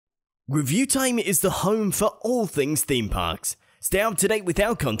ReviewTyme is the home for all things theme parks. Stay up to date with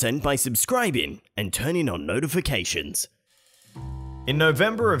our content by subscribing and turning on notifications. In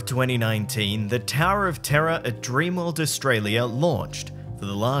November of 2019, the Tower of Terror at Dreamworld Australia launched for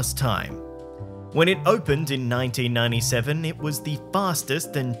the last time. When it opened in 1997, it was the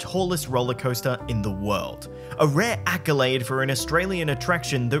fastest and tallest roller coaster in the world, a rare accolade for an Australian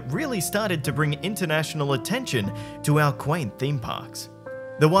attraction that really started to bring international attention to our quaint theme parks.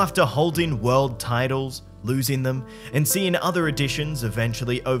 Though after holding world titles, losing them, and seeing other additions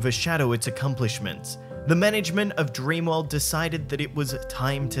eventually overshadow its accomplishments, the management of Dreamworld decided that it was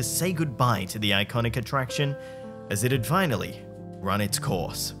time to say goodbye to the iconic attraction, as it had finally run its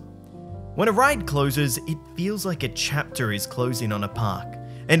course. When a ride closes, it feels like a chapter is closing on a park,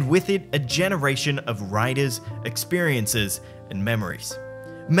 and with it, a generation of riders, experiences, and memories.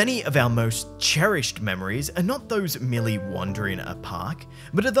 Many of our most cherished memories are not those merely wandering a park,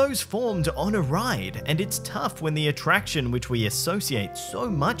 but are those formed on a ride, and it's tough when the attraction which we associate so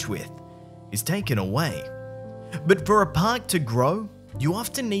much with is taken away. But for a park to grow, you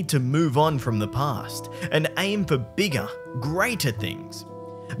often need to move on from the past and aim for bigger, greater things.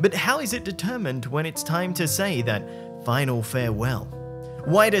 But how is it determined when it's time to say that final farewell?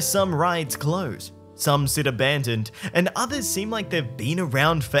 Why do some rides close? Some sit abandoned, and others seem like they've been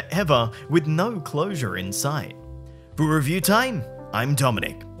around forever with no closure in sight. For ReviewTyme, I'm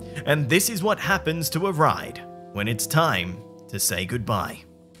Dominic, and this is what happens to a ride when it's time to say goodbye.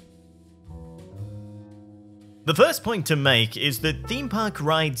 The first point to make is that theme park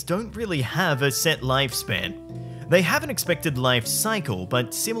rides don't really have a set lifespan. They have an expected life cycle,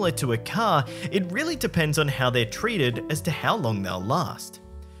 but similar to a car, it really depends on how they're treated as to how long they'll last.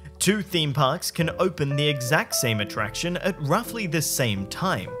 Two theme parks can open the exact same attraction at roughly the same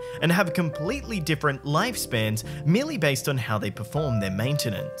time and have completely different lifespans merely based on how they perform their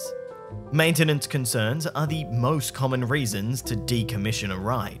maintenance. Maintenance concerns are the most common reasons to decommission a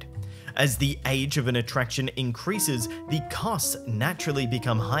ride. As the age of an attraction increases, the costs naturally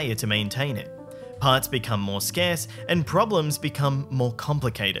become higher to maintain it. Parts become more scarce and problems become more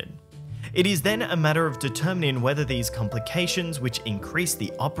complicated. It is then a matter of determining whether these complications which increase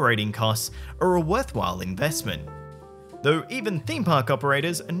the operating costs are a worthwhile investment. Though even theme park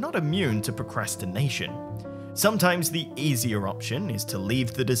operators are not immune to procrastination. Sometimes the easier option is to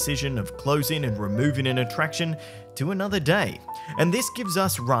leave the decision of closing and removing an attraction to another day, and this gives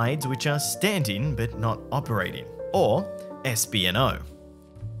us rides which are standing but not operating, or SB&O.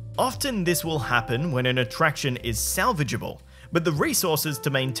 Often this will happen when an attraction is salvageable, but the resources to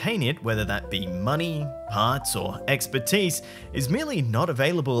maintain it, whether that be money, parts, or expertise, is merely not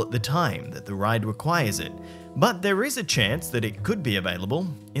available at the time that the ride requires it, but there is a chance that it could be available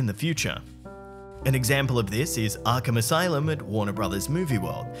in the future. An example of this is Arkham Asylum at Warner Bros. Movie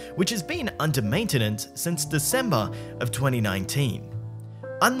World, which has been under maintenance since December of 2019.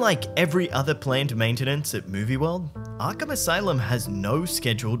 Unlike every other planned maintenance at Movie World, Arkham Asylum has no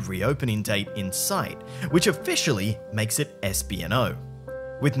scheduled reopening date in sight, which officially makes it SB&O.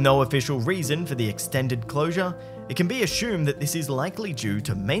 With no official reason for the extended closure, it can be assumed that this is likely due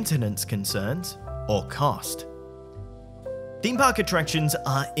to maintenance concerns or cost. Theme park attractions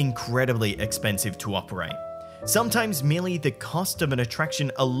are incredibly expensive to operate. Sometimes merely the cost of an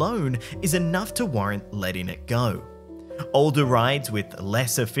attraction alone is enough to warrant letting it go. Older rides with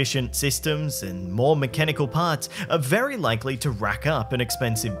less efficient systems and more mechanical parts are very likely to rack up an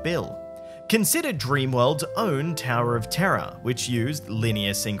expensive bill. Consider Dreamworld's own Tower of Terror, which used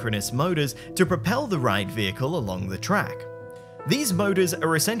linear synchronous motors to propel the ride vehicle along the track. These motors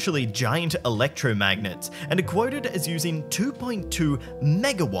are essentially giant electromagnets and are quoted as using 2.2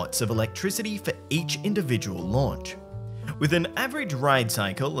 megawatts of electricity for each individual launch. With an average ride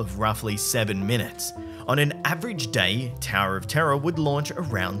cycle of roughly 7 minutes, on an average day, Tower of Terror would launch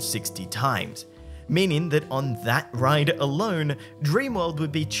around 60 times, meaning that on that ride alone, Dreamworld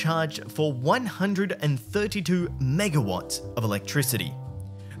would be charged for 132 megawatts of electricity.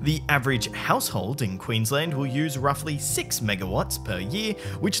 The average household in Queensland will use roughly 6 megawatts per year,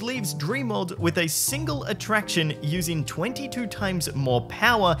 which leaves Dreamworld with a single attraction using 22 times more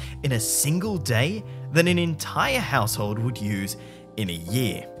power in a single day than an entire household would use in a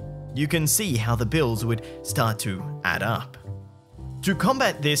year. You can see how the bills would start to add up. To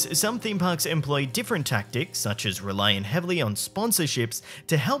combat this, some theme parks employ different tactics, such as relying heavily on sponsorships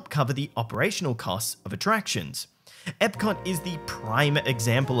to help cover the operational costs of attractions. Epcot is the prime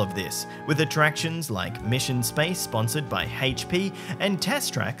example of this, with attractions like Mission Space sponsored by HP and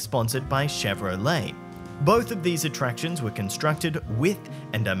Test Track sponsored by Chevrolet. Both of these attractions were constructed with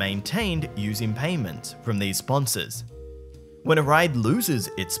and are maintained using payments from these sponsors. When a ride loses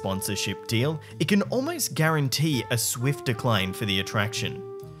its sponsorship deal, it can almost guarantee a swift decline for the attraction.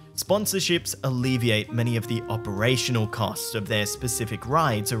 Sponsorships alleviate many of the operational costs of their specific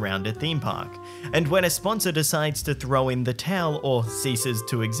rides around a theme park, and when a sponsor decides to throw in the towel or ceases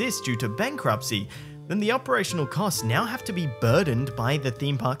to exist due to bankruptcy, then the operational costs now have to be burdened by the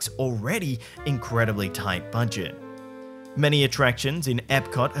theme park's already incredibly tight budget. Many attractions in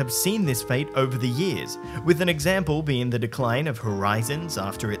Epcot have seen this fate over the years, with an example being the decline of Horizons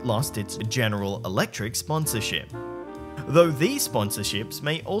after it lost its General Electric sponsorship. Though these sponsorships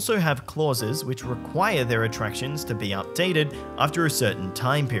may also have clauses which require their attractions to be updated after a certain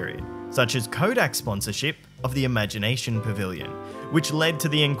time period, such as Kodak's sponsorship of the Imagination Pavilion, which led to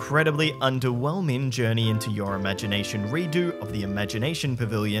the incredibly underwhelming Journey into Your Imagination redo of the Imagination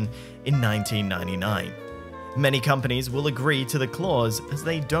Pavilion in 1999. Many companies will agree to the clause as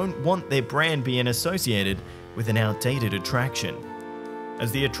they don't want their brand being associated with an outdated attraction.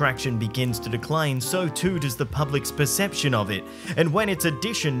 As the attraction begins to decline, so too does the public's perception of it, and when its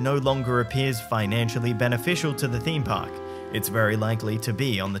addition no longer appears financially beneficial to the theme park, it's very likely to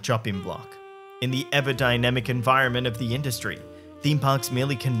be on the chopping block. In the ever-dynamic environment of the industry, theme parks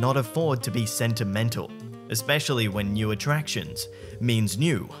merely cannot afford to be sentimental, especially when new attractions means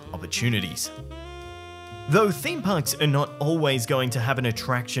new opportunities. Though theme parks are not always going to have an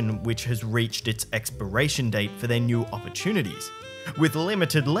attraction which has reached its expiration date for their new opportunities, with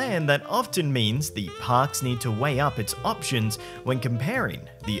limited land, that often means the parks need to weigh up its options when comparing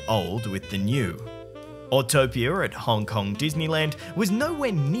the old with the new. Autopia at Hong Kong Disneyland was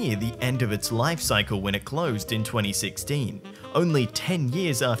nowhere near the end of its life cycle when it closed in 2016, only 10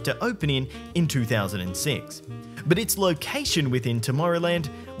 years after opening in 2006. But its location within Tomorrowland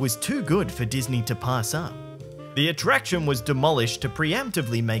was too good for Disney to pass up. The attraction was demolished to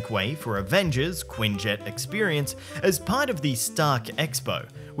preemptively make way for Avengers Quinjet Experience as part of the Stark Expo,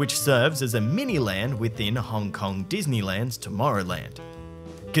 which serves as a mini-land within Hong Kong Disneyland's Tomorrowland.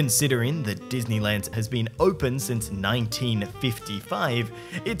 Considering that Disneyland has been open since 1955,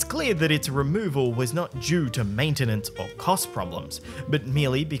 it's clear that its removal was not due to maintenance or cost problems, but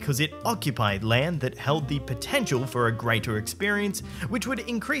merely because it occupied land that held the potential for a greater experience, which would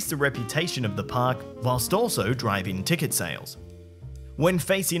increase the reputation of the park whilst also driving ticket sales. When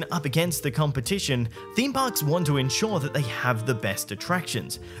facing up against the competition, theme parks want to ensure that they have the best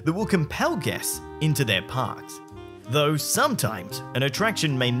attractions that will compel guests into their parks. Though sometimes an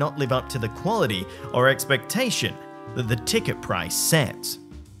attraction may not live up to the quality or expectation that the ticket price sets.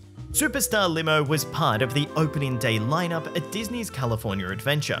 Superstar Limo was part of the opening day lineup at Disney's California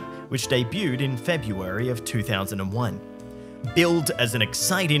Adventure, which debuted in February of 2001. Billed as an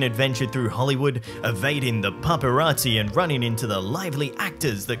exciting adventure through Hollywood, evading the paparazzi and running into the lively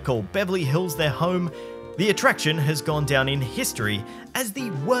actors that call Beverly Hills their home, the attraction has gone down in history as the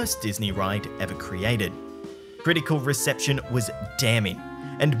worst Disney ride ever created. Critical reception was damning,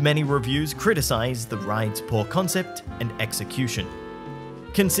 and many reviews criticized the ride's poor concept and execution.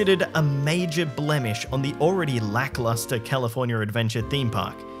 Considered a major blemish on the already lackluster California Adventure theme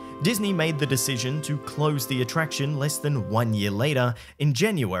park, Disney made the decision to close the attraction less than 1 year later in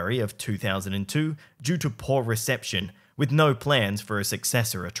January of 2002 due to poor reception, with no plans for a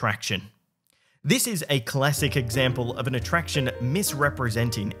successor attraction. This is a classic example of an attraction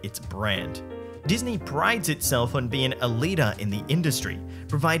misrepresenting its brand. Disney prides itself on being a leader in the industry,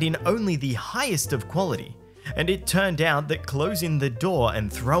 providing only the highest of quality, and it turned out that closing the door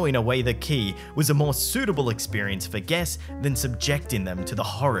and throwing away the key was a more suitable experience for guests than subjecting them to the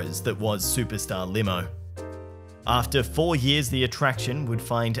horrors that was Superstar Limo. After 4 years, the attraction would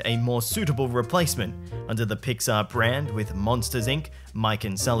find a more suitable replacement under the Pixar brand with Monsters Inc. Mike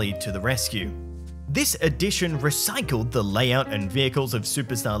and Sully to the rescue. This edition recycled the layout and vehicles of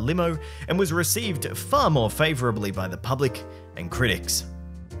Superstar Limo and was received far more favorably by the public and critics.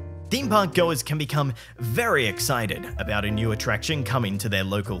 Theme park goers can become very excited about a new attraction coming to their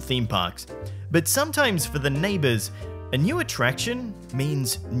local theme parks, but sometimes for the neighbours, a new attraction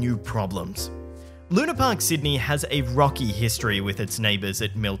means new problems. Luna Park Sydney has a rocky history with its neighbours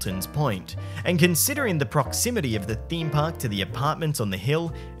at Milton's Point, and considering the proximity of the theme park to the apartments on the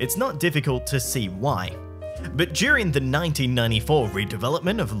hill, it's not difficult to see why. But during the 1994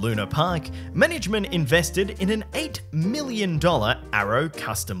 redevelopment of Luna Park, management invested in an $8 million Arrow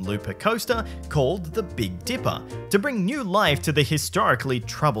custom looper coaster called the Big Dipper to bring new life to the historically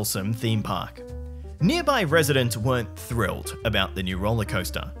troublesome theme park. Nearby residents weren't thrilled about the new roller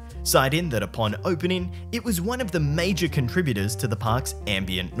coaster, citing that upon opening, it was one of the major contributors to the park's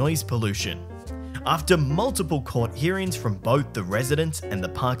ambient noise pollution. After multiple court hearings from both the residents and the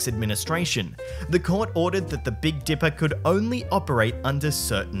park's administration, the court ordered that the Big Dipper could only operate under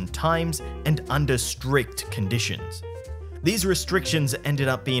certain times and under strict conditions. These restrictions ended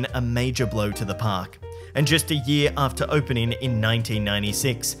up being a major blow to the park, and just a year after opening in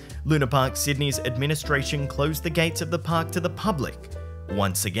 1996, Luna Park Sydney's administration closed the gates of the park to the public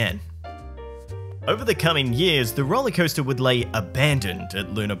once again. Over the coming years, the roller coaster would lay abandoned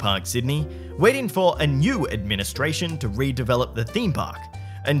at Luna Park Sydney, waiting for a new administration to redevelop the theme park,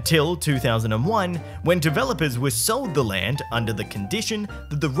 until 2001, when developers were sold the land under the condition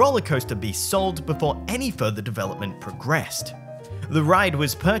that the roller coaster be sold before any further development progressed. The ride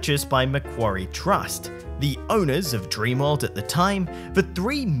was purchased by Macquarie Trust, the owners of Dreamworld at the time, for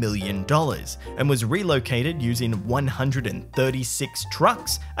 $3 million and was relocated using 136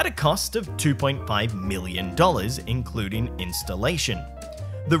 trucks at a cost of $2.5 million, including installation.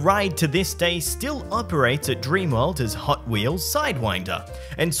 The ride to this day still operates at Dreamworld as Hot Wheels Sidewinder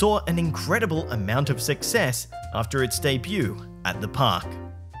and saw an incredible amount of success after its debut at the park.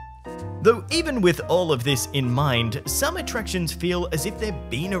 Though even with all of this in mind, some attractions feel as if they've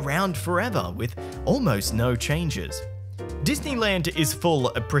been around forever with almost no changes. Disneyland is full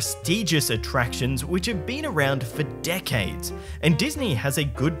of prestigious attractions which have been around for decades, and Disney has a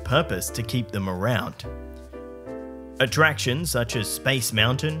good purpose to keep them around. Attractions such as Space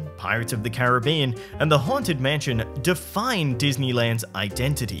Mountain, Pirates of the Caribbean, and the Haunted Mansion define Disneyland's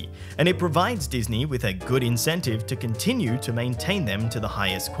identity, and it provides Disney with a good incentive to continue to maintain them to the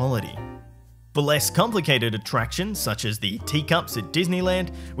highest quality. For less complicated attractions such as the Teacups at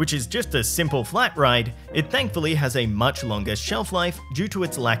Disneyland, which is just a simple flat ride, it thankfully has a much longer shelf life due to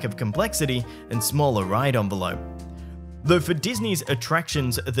its lack of complexity and smaller ride envelope. Though for Disney's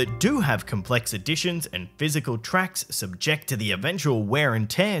attractions that do have complex additions and physical tracks subject to the eventual wear and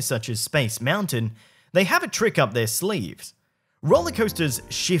tear such as Space Mountain, they have a trick up their sleeves. Roller coasters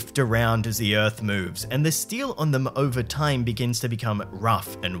shift around as the earth moves, and the steel on them over time begins to become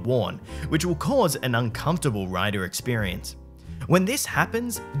rough and worn, which will cause an uncomfortable rider experience. When this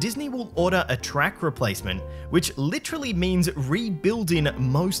happens, Disney will order a track replacement, which literally means rebuilding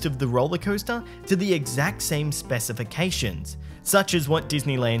most of the roller coaster to the exact same specifications, such as what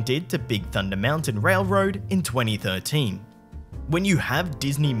Disneyland did to Big Thunder Mountain Railroad in 2013. When you have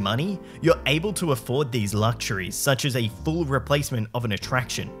Disney money, you're able to afford these luxuries, such as a full replacement of an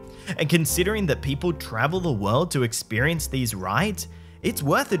attraction. And considering that people travel the world to experience these rides, it's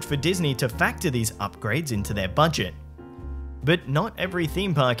worth it for Disney to factor these upgrades into their budget. But not every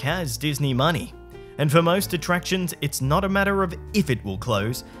theme park has Disney money, and for most attractions, it's not a matter of if it will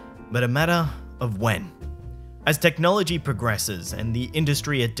close, but a matter of when. As technology progresses and the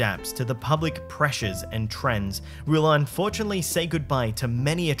industry adapts to the public pressures and trends, we'll unfortunately say goodbye to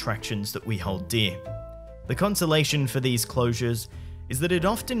many attractions that we hold dear. The consolation for these closures is that it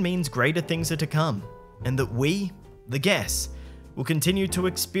often means greater things are to come, and that we, the guests, will continue to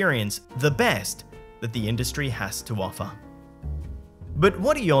experience the best that the industry has to offer. But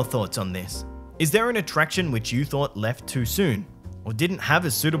what are your thoughts on this? Is there an attraction which you thought left too soon, or didn't have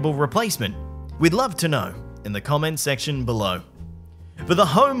a suitable replacement? We'd love to know in the comments section below. For the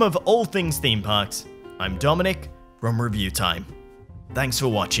home of all things theme parks, I'm Dominic from ReviewTyme. Thanks for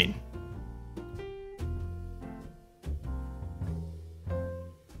watching.